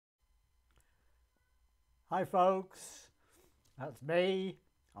Hi folks, that's me.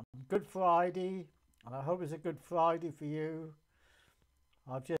 On Good Friday, and I hope it's a good Friday for you.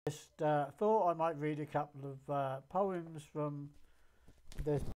 I've just thought I might read a couple of poems from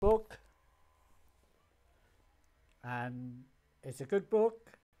this book, and it's a good book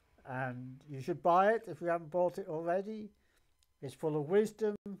and you should buy it if you haven't bought it already. It's full of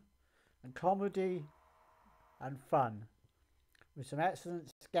wisdom and comedy and fun, with some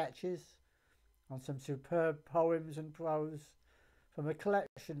excellent sketches and some superb poems and prose from a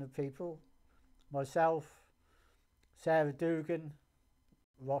collection of people: myself, Sarah Dugan,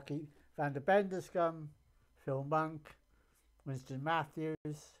 Rocky van der Benderscum, Phil Monk, Winston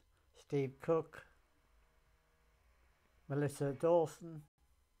Matthews, Steve Cook, Melissa Dawson,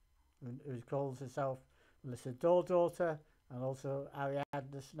 who calls herself Melissa Daughter, and also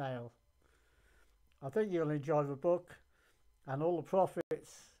Ariadne Snail. I think you'll enjoy the book, and all the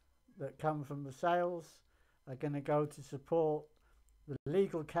profits that come from the sales are going to go to support the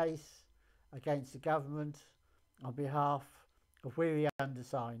legal case against the government on behalf of we the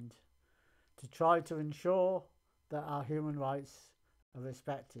undersigned, to try to ensure that our human rights are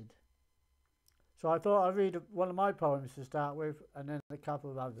respected. So I thought I'd read one of my poems to start with, and then a couple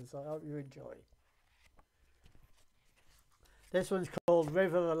of others. I hope you enjoy. This one's called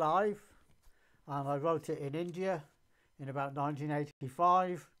River Alive, and I wrote it in India in about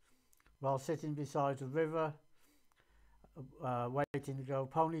 1985 while sitting beside a river waiting to go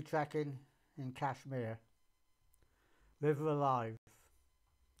pony trekking in Kashmir. River Alive.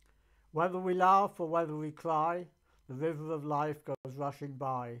 Whether we laugh or whether we cry, the river of life goes rushing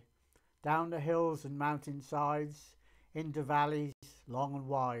by, down the hills and mountain sides, into valleys long and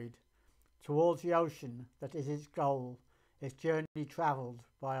wide, towards the ocean that is its goal, its journey travelled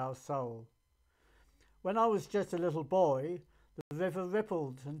by our soul. When I was just a little boy, the river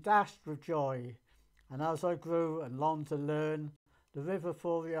rippled and dashed with joy, and as I grew and longed to learn, the river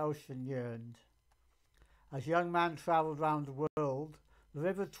for the ocean yearned. As young man travelled round the world, the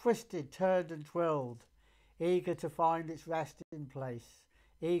river twisted, turned and twirled, eager to find its resting place,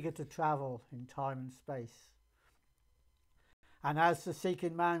 eager to travel in time and space. And as the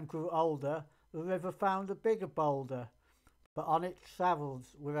seeking man grew older, the river found a bigger boulder, but on it travelled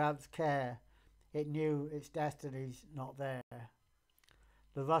without care. It knew its destiny's not there.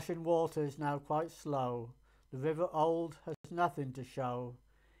 The rushing water is now quite slow. The river old has nothing to show.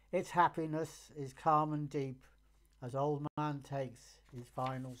 Its happiness is calm and deep, as old man takes his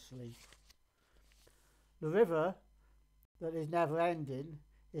final sleep. The river that is never ending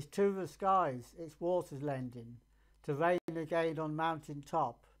is to the skies its waters lending, to rain again on mountain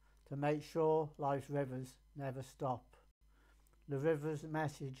top, to make sure life's rivers never stop. The river's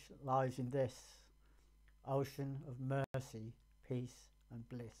message lies in this: ocean of mercy, peace and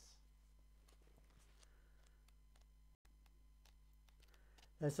bliss.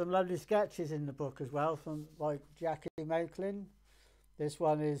 There's some lovely sketches in the book as well from Jackie Maitland. This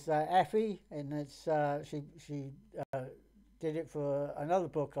one is Effie, and it's she did it for another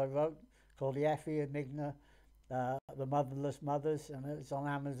book I wrote called The Effie Enigma, The Motherless Mothers, and it's on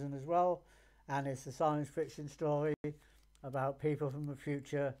Amazon as well. And it's a science fiction story about people from the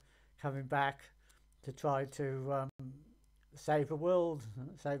future coming back to try to save the world,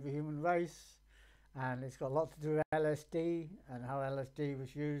 save the human race. And it's got a lot to do with LSD and how LSD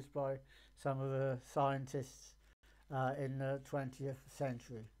was used by some of the scientists in the 20th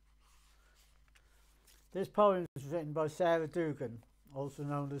century. This poem was written by Sarah Dugan, also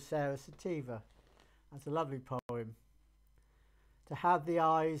known as Sarah Sativa. That's a lovely poem. To have the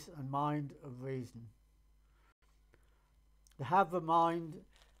eyes and mind of reason. To have the mind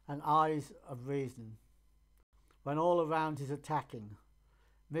and eyes of reason, when all around is attacking,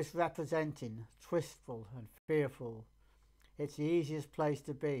 misrepresenting, twistful and fearful, it's the easiest place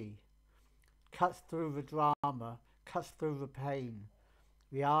to be. Cuts through the drama, cuts through the pain,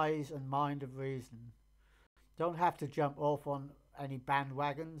 the eyes and mind of reason. Don't have to jump off on any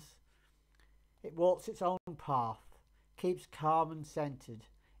bandwagons. It walks its own path, keeps calm and centered,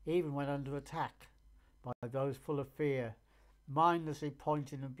 even when under attack by those full of fear, mindlessly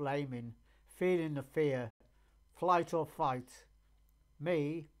pointing and blaming, feeling the fear, flight or fight.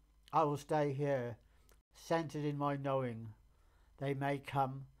 Me, I will stay here, centered in my knowing. They may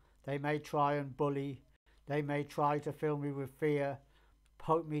come, they may try and bully, they may try to fill me with fear,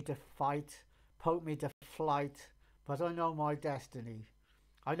 poke me to fight, poke me to flight, but I know my destiny.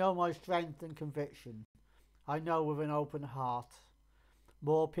 I know my strength and conviction. I know with an open heart.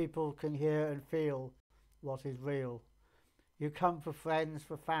 More people can hear and feel what is real. You come for friends,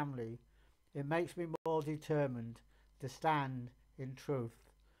 for family. It makes me more determined to stand in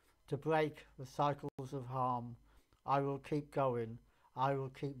truth, to break the cycles of harm. I will keep going. I will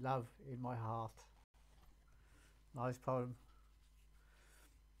keep love in my heart. Nice poem.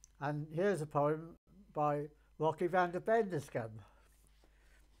 And here's a poem by Rocky van der Benderscum,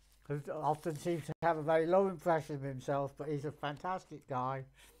 who often seems to have a very low impression of himself, but he's a fantastic guy.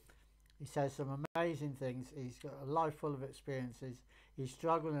 He says some amazing things. He's got a life full of experiences. He's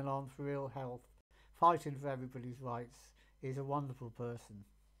struggling on for real health, fighting for everybody's rights. He's a wonderful person.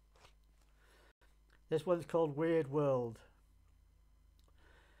 This one's called Weird World.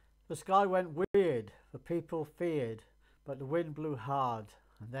 The sky went weird, the people feared, but the wind blew hard,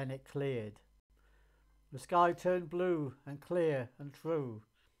 and then it cleared. The sky turned blue and clear and true.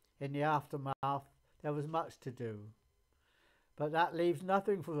 In the aftermath, there was much to do. But that leaves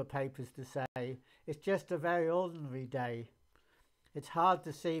nothing for the papers to say. It's just a very ordinary day. It's hard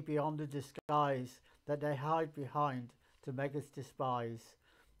to see beyond the disguise that they hide behind to make us despise.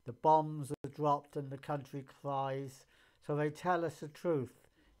 The bombs are dropped and the country cries, so they tell us the truth.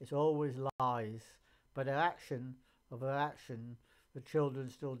 It's always lies, but their action, the children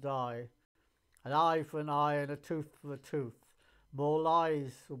still die. An eye for an eye and a tooth for a tooth. More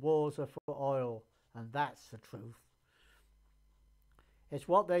lies, the wars are for oil, and that's the truth. It's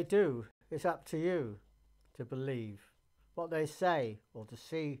what they do, it's up to you to believe what they say or to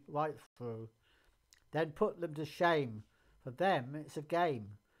see right through. Then put them to shame. For them it's a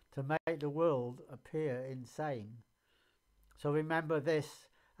game to make the world appear insane. So remember this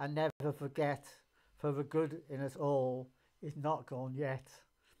and never forget, for the good in us all is not gone yet.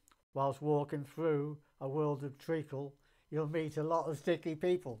 Whilst walking through a world of treacle, you'll meet a lot of sticky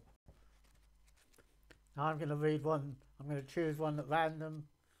people. Now I'm going to read one, I'm going to choose one at random.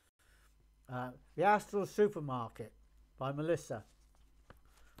 The Astral Supermarket by Melissa.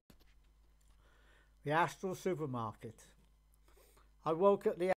 The Astral Supermarket. I woke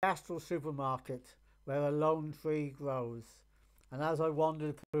at the Astral Supermarket where a lone tree grows, and as I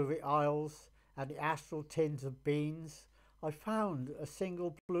wandered through the aisles and the astral tins of beans, I found a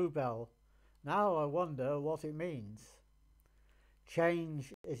single bluebell. Now I wonder what it means.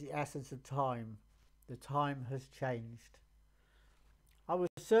 Change is the essence of time. The time has changed. I was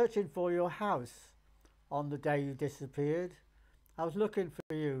searching for your house on the day you disappeared. I was looking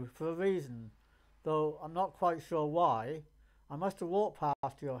for you for a reason, though I'm not quite sure why. I must have walked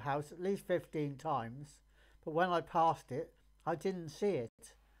past your house at least 15 times, but when I passed it, I didn't see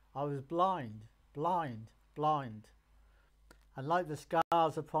it. I was blind, blind, blind. And like the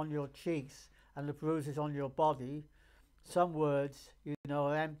scars upon your cheeks and the bruises on your body, some words you know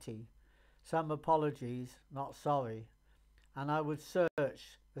are empty, some apologies not sorry. And I would search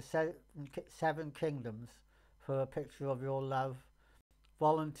the seven kingdoms for a picture of your love,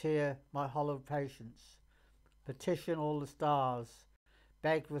 volunteer my hollow patience, petition all the stars,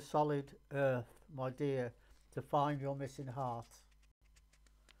 beg the solid earth, my dear, to find your missing heart.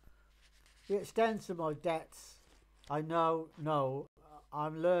 The extent of my debts, I know,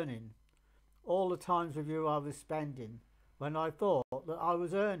 I'm learning. All the times with you I was spending, when I thought that I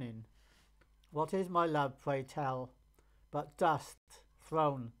was earning. What is my love, pray tell, but dust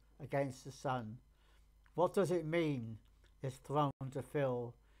thrown against the sun? What does it mean, this throne to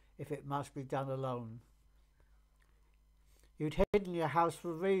fill, if it must be done alone? You'd hidden your house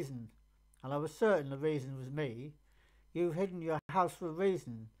for a reason, and I was certain the reason was me. You've hidden your house for a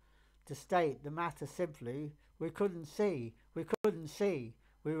reason. To state the matter simply, we couldn't see, we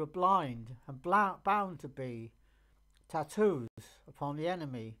were blind and bound to be. Tattoos upon the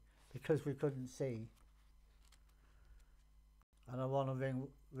enemy because we couldn't see. And I want to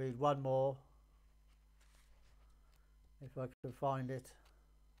read one more, if I can find it.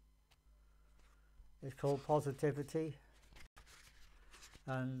 It's called Positivity,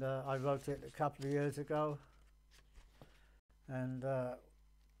 and I wrote it a couple of years ago, and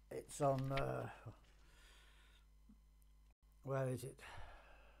it's on, where is it?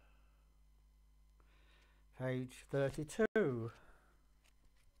 Page 32.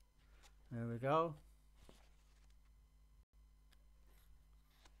 There we go.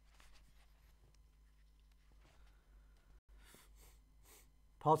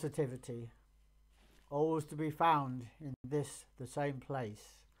 Positivity, always to be found in this, the same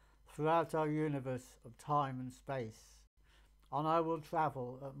place, throughout our universe of time and space. On I will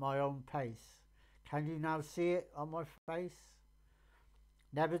travel at my own pace. Can you now see it on my face?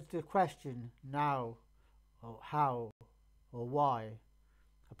 Never to question now, or how, or why.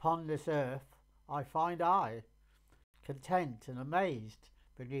 Upon this earth I find I, content and amazed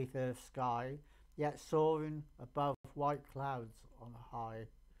beneath earth's sky, yet soaring above white clouds on high.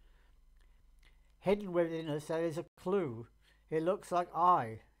 Hidden within us there is a clue. It looks like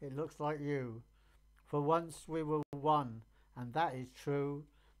it looks like you. For once we were one, and that is true.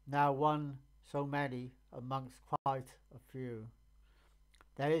 Now one so many amongst quite a few.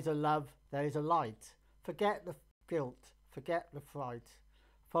 There is a love, there is a light. Forget the guilt, forget the fright.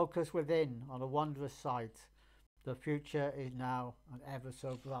 Focus within on a wondrous sight. The future is now and ever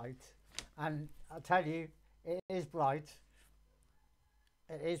so bright. And I tell you, it is bright.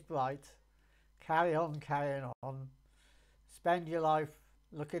 It is bright. Carry on carrying on. Spend your life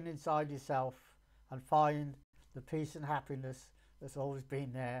looking inside yourself and find the peace and happiness that's always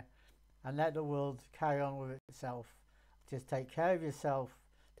been there, and let the world carry on with itself. Just take care of yourself,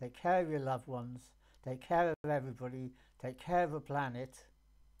 take care of your loved ones, take care of everybody, take care of the planet,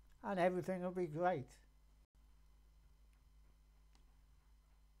 and everything will be great.